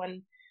second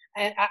one.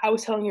 I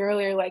was telling you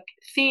earlier, like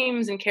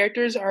themes and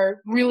characters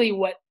are really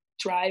what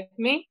drive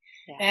me,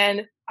 Yeah.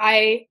 and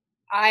I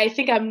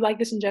think I'm like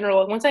this in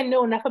general. Once I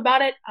know enough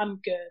about it, I'm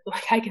good.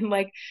 Like I can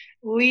like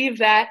leave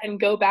that and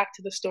go back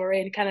to the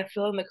story and kind of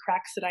fill in the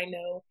cracks that I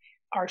know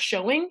are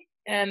showing,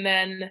 and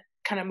then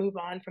kind of move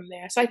on from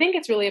there. So I think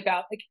it's really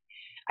about like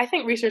I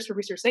think research for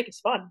research's sake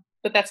is fun,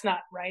 but that's not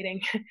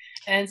writing.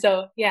 And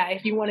so yeah,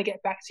 if you want to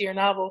get back to your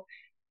novel,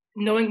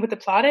 knowing what the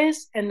plot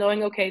is and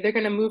knowing okay, they're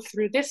going to move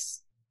through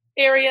this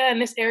area and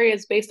this area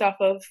is based off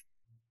of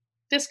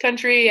this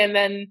country, and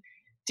then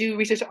do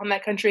research on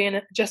that country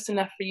and just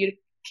enough for you to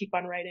keep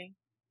on writing,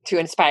 to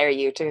inspire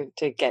you to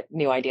get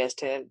new ideas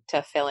to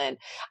fill in.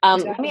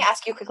 exactly. Let me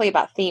ask you quickly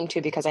about theme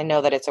too, because I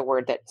know that it's a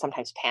word that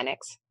sometimes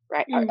panics,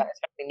 right?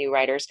 Especially new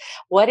writers.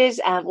 What is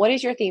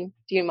your theme?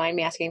 Do you mind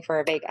me asking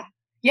for Vega?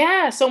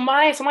 Yeah. So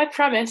my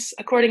premise,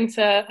 according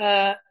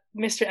to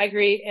Mr.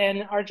 Egri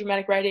in Our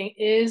Dramatic Writing,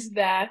 is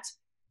that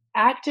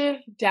active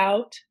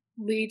doubt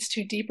leads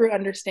to deeper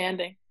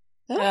understanding.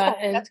 Oh,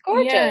 And that's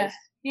gorgeous.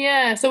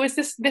 Yeah. So it's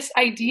this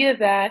idea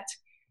that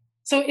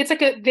it's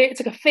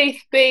like a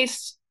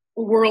faith-based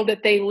world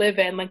that they live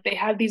in. Like they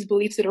have these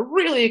beliefs that are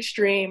really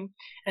extreme.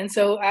 And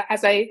so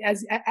as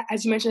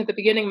you mentioned at the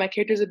beginning, my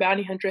character is a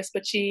bounty huntress,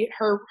 but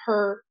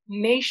her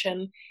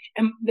nation,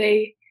 and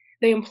they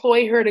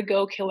employ her to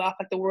go kill off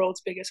like the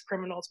world's biggest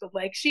criminals, but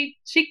like she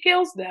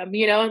kills them,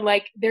 and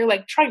like they're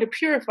like trying to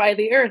purify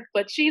the earth,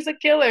 but she's a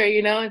killer,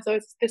 and so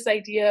it's this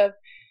idea of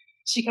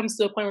she comes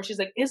to a point where she's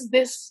like, is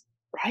this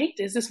right?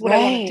 Is this what I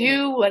want to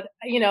do? Like,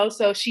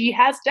 so she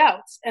has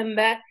doubts, and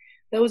that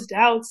those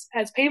doubts,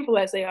 as painful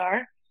as they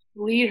are,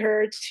 lead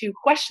her to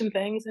question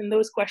things, and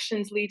those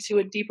questions lead to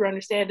a deeper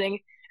understanding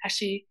as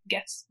she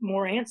gets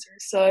more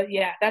answers. So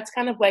yeah, that's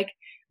kind of like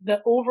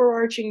the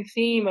overarching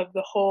theme of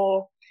the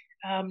whole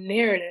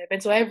narrative.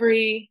 And so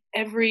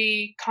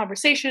every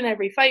conversation,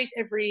 every fight,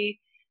 every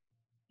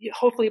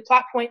hopefully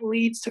plot point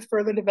leads to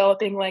further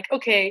developing like,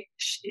 okay,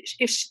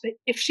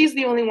 if she's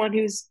the only one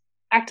who's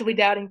actively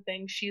doubting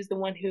things, she's the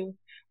one who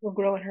will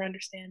grow in her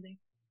understanding.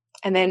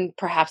 And then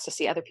perhaps to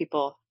see other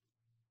people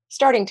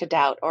starting to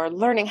doubt or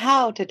learning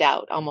how to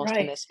doubt almost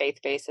in this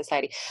faith-based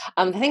society.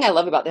 The thing I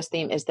love about this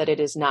theme is that it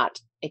is not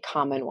a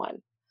common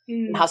one.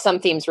 How some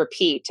themes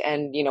repeat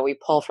and, we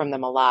pull from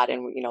them a lot.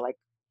 And, like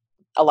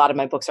a lot of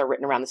my books are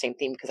written around the same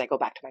theme because I go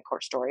back to my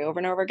core story over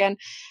and over again.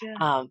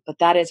 Yeah. But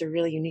that is a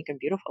really unique and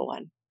beautiful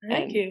one.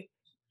 Thank you.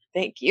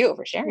 Thank you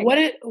for sharing.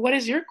 What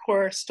is your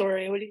core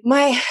story?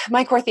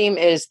 My core theme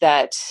is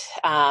that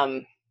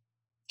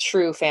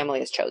true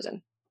family is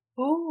chosen.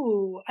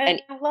 Oh, I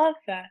love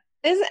that.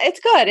 It's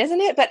good,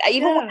 isn't it? But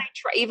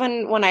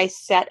even when I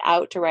set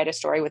out to write a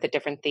story with a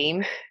different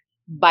theme,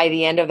 by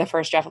the end of the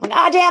first draft, I'm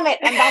like, damn it,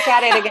 I'm back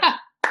at it again.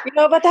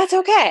 But that's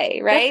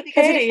okay, right?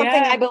 Because it is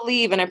something I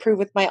believe and I prove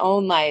with my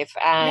own life,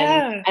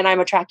 and I'm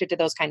attracted to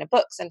those kind of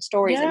books and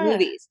stories and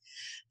movies.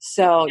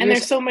 So, and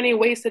there's so many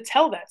ways to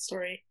tell that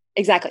story.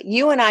 Exactly.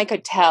 You and I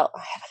could tell.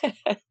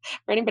 For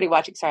anybody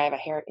watching, sorry, I have a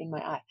hair in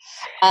my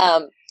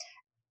eye.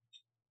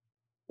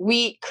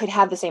 We could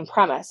have the same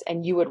premise,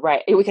 and you would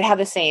write. We could have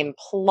the same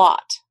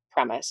plot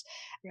premise,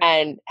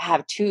 and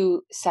have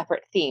two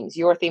separate themes,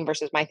 your theme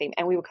versus my theme,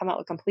 and we would come out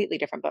with completely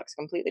different books,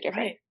 completely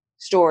different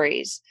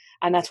stories.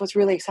 And that's what's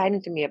really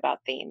exciting to me about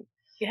theme.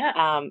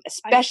 Yeah.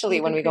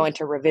 Especially when we go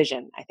into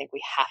revision, I think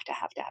we have to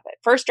have it.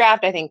 First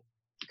draft, I think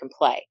you can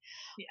play,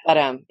 but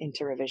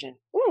into revision.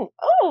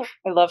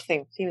 I love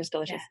theme. Theme is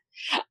delicious.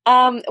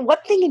 Yeah.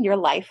 What thing in your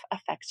life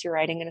affects your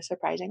writing in a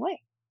surprising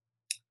way?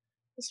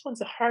 This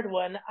one's a hard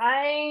one.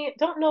 I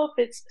don't know if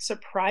it's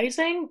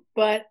surprising,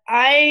 but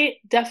I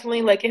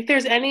definitely, like, if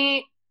there's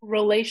any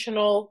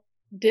relational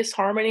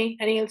disharmony,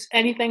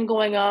 anything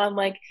going on,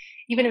 like,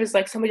 even if it's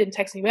like somebody didn't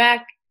text me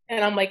back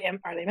and I'm like,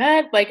 are they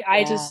mad? Like,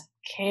 I just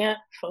can't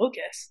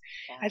focus.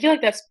 I feel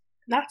like that's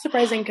not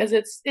surprising because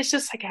it's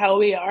just like how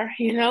we are,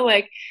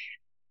 like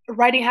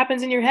writing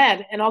happens in your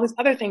head and all these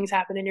other things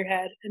happen in your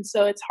head. And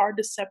so it's hard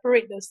to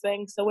separate those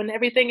things. So when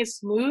everything is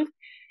smooth,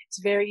 it's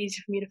very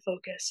easy for me to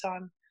focus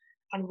on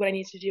what I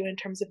need to do in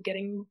terms of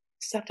getting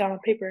stuff down on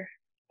paper.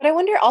 But I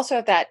wonder also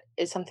if that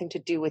is something to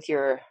do with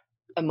your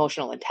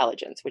emotional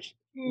intelligence, which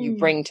you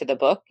bring to the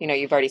book.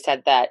 You've already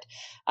said that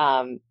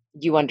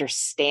you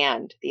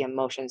understand the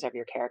emotions of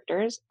your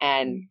characters,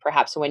 and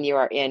perhaps when you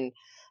are in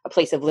a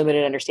place of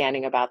limited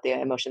understanding about the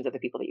emotions of the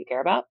people that you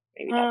care about,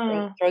 maybe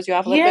that throws you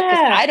off a little bit.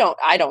 Because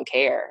I don't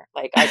care.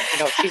 Like,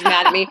 if she's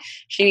mad at me,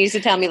 she needs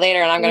to tell me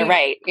later, and I'm going to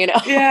write.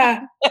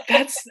 Yeah,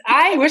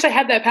 I wish I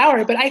had that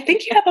power, but I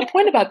think you have a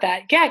point about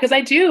that. Yeah, because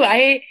I do.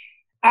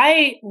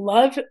 I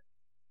love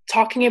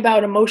talking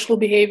about emotional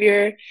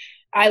behavior.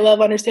 I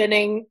love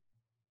understanding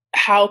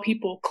how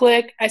people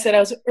click. I said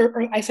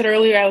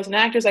earlier I was an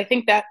actress. I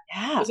think that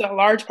was a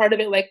large part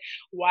of it. Like,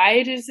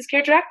 why does this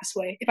character act this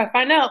way? If I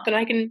find out, then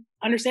I can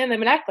understand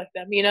them and act like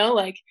them.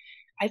 Like,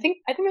 I think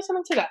there's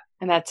something to that.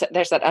 And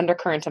there's that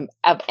undercurrent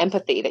of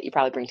empathy that you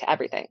probably bring to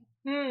everything.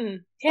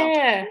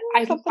 Yeah,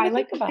 I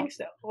like to think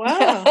so.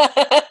 Wow.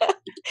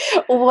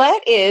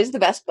 What is the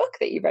best book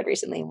that you've read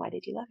recently, and why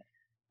did you love it?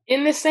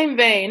 In the same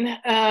vein,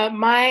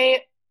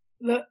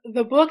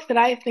 the book that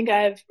I think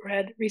I've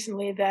read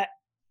recently that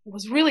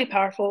was really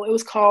powerful, it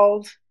was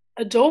called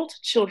Adult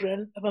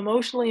Children of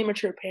Emotionally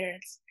Immature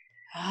Parents.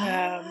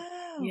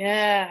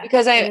 Yeah.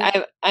 Because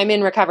I'm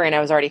in recovery, and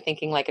I was already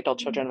thinking, like, adult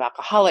children of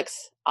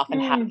alcoholics often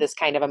have this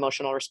kind of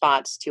emotional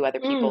response to other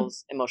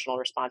people's emotional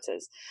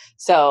responses.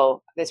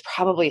 So it's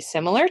probably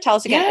similar. Tell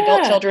us again,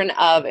 adult children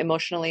of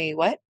emotionally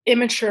what?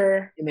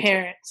 Immature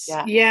parents.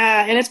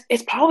 Yeah. And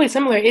it's probably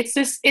similar. It's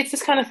this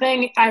kind of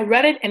thing. I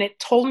read it and it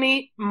told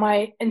me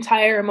my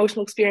entire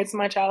emotional experience in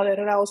my childhood.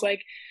 And I was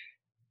like,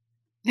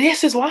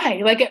 this is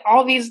why, like,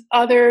 all these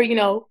other,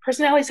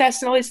 personality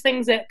tests and all these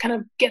things that kind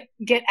of get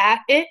at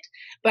it.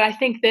 But I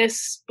think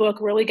this book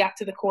really got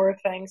to the core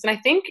of things. And I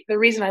think the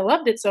reason I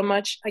loved it so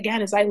much,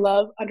 again, is I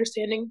love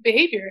understanding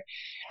behavior.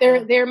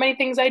 There are many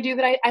things I do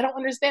that I don't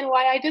understand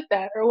why I did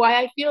that or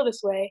why I feel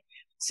this way.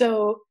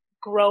 So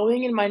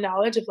growing in my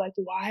knowledge of, like,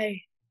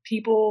 why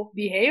people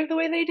behave the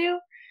way they do,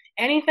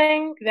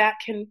 anything that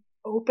can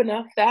open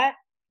up that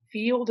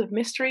field of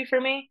mystery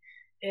for me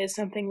is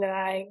something that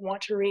I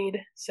want to read.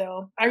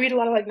 So I read a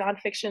lot of, like,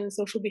 nonfiction,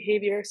 social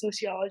behavior,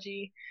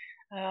 sociology,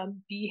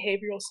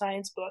 behavioral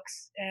science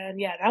books. And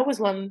yeah, that was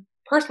one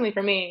personally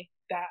for me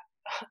that,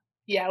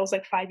 it was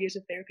like 5 years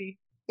of therapy.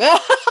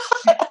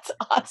 That's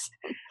awesome.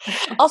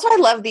 Also, I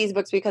love these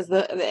books because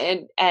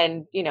it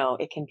can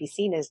be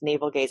seen as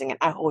navel gazing, and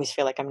I always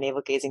feel like I'm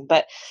navel gazing,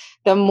 but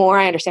the more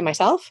I understand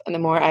myself and the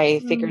more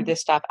I figure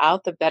this stuff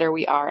out, the better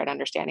we are at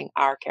understanding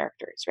our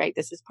characters, right?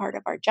 This is part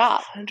of our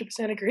job.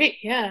 100% agree.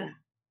 Yeah.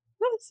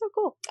 Oh, that's so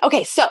cool.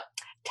 Okay, so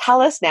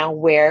tell us now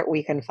where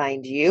we can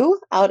find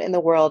you out in the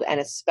world, and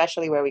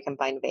especially where we can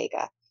find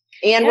Vega,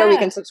 and where we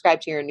can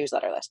subscribe to your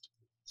newsletter list.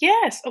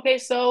 Yes. Okay,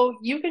 so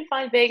you can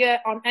find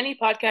Vega on any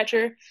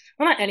podcatcher.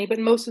 Well, not any, but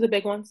most of the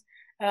big ones.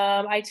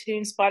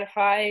 iTunes,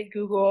 Spotify,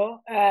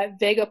 Google,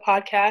 Vega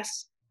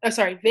Podcast.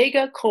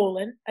 Vega :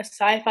 a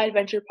sci-fi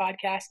adventure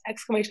podcast, ! I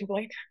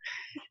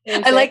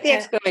like the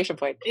exclamation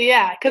point.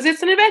 Yeah, because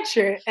it's an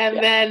adventure. And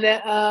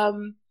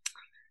then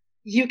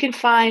you can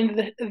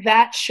find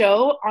that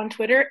show on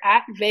Twitter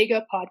at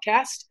Vega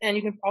Podcast, and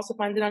you can also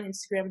find it on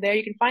Instagram there.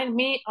 You can find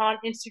me on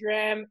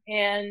Instagram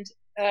and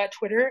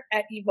Twitter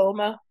at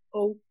Ivoma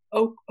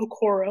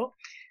Okoro.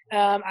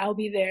 I'll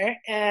be there.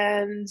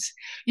 And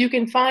you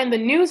can find the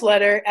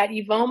newsletter at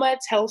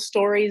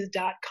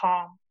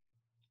ivomatellstories.com.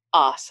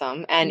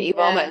 Awesome. And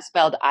Ivoma is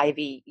spelled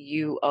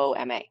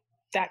Ivuoma.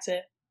 That's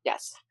it.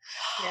 Yes.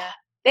 Yeah.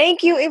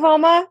 Thank you,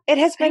 Ivoma. It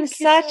has been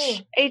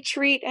such a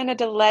treat and a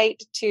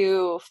delight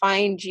to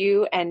find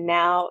you. And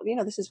now,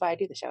 this is why I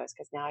do the show, is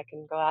because now I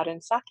can go out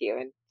and stalk you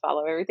and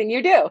follow everything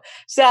you do.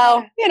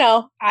 So,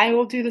 I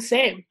will do the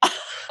same.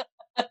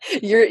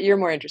 You're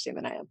more interesting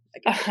than I am.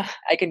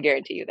 I can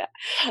guarantee you that.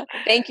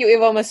 Thank you,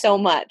 Ivoma, so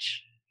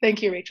much.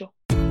 Thank you, Rachel.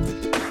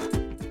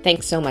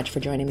 Thanks so much for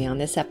joining me on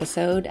this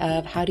episode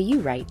of How Do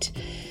You Write?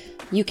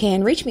 You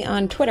can reach me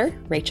on Twitter,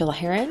 Rachel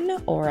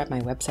Herron, or at my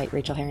website,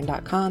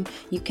 rachelherron.com.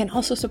 You can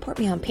also support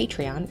me on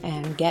Patreon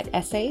and get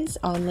essays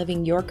on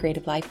living your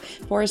creative life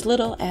for as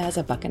little as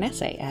 $1 an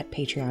essay at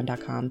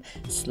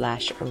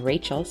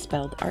patreon.com/Rachel,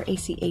 spelled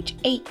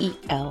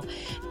Rachael.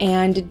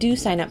 And do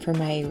sign up for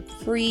my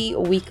free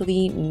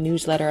weekly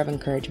newsletter of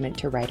encouragement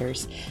to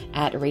writers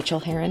at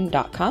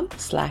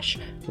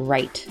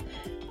rachelherron.com/write.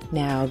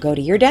 Now go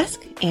to your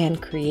desk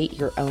and create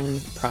your own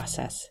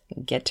process.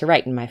 Get to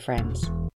writing, my friends.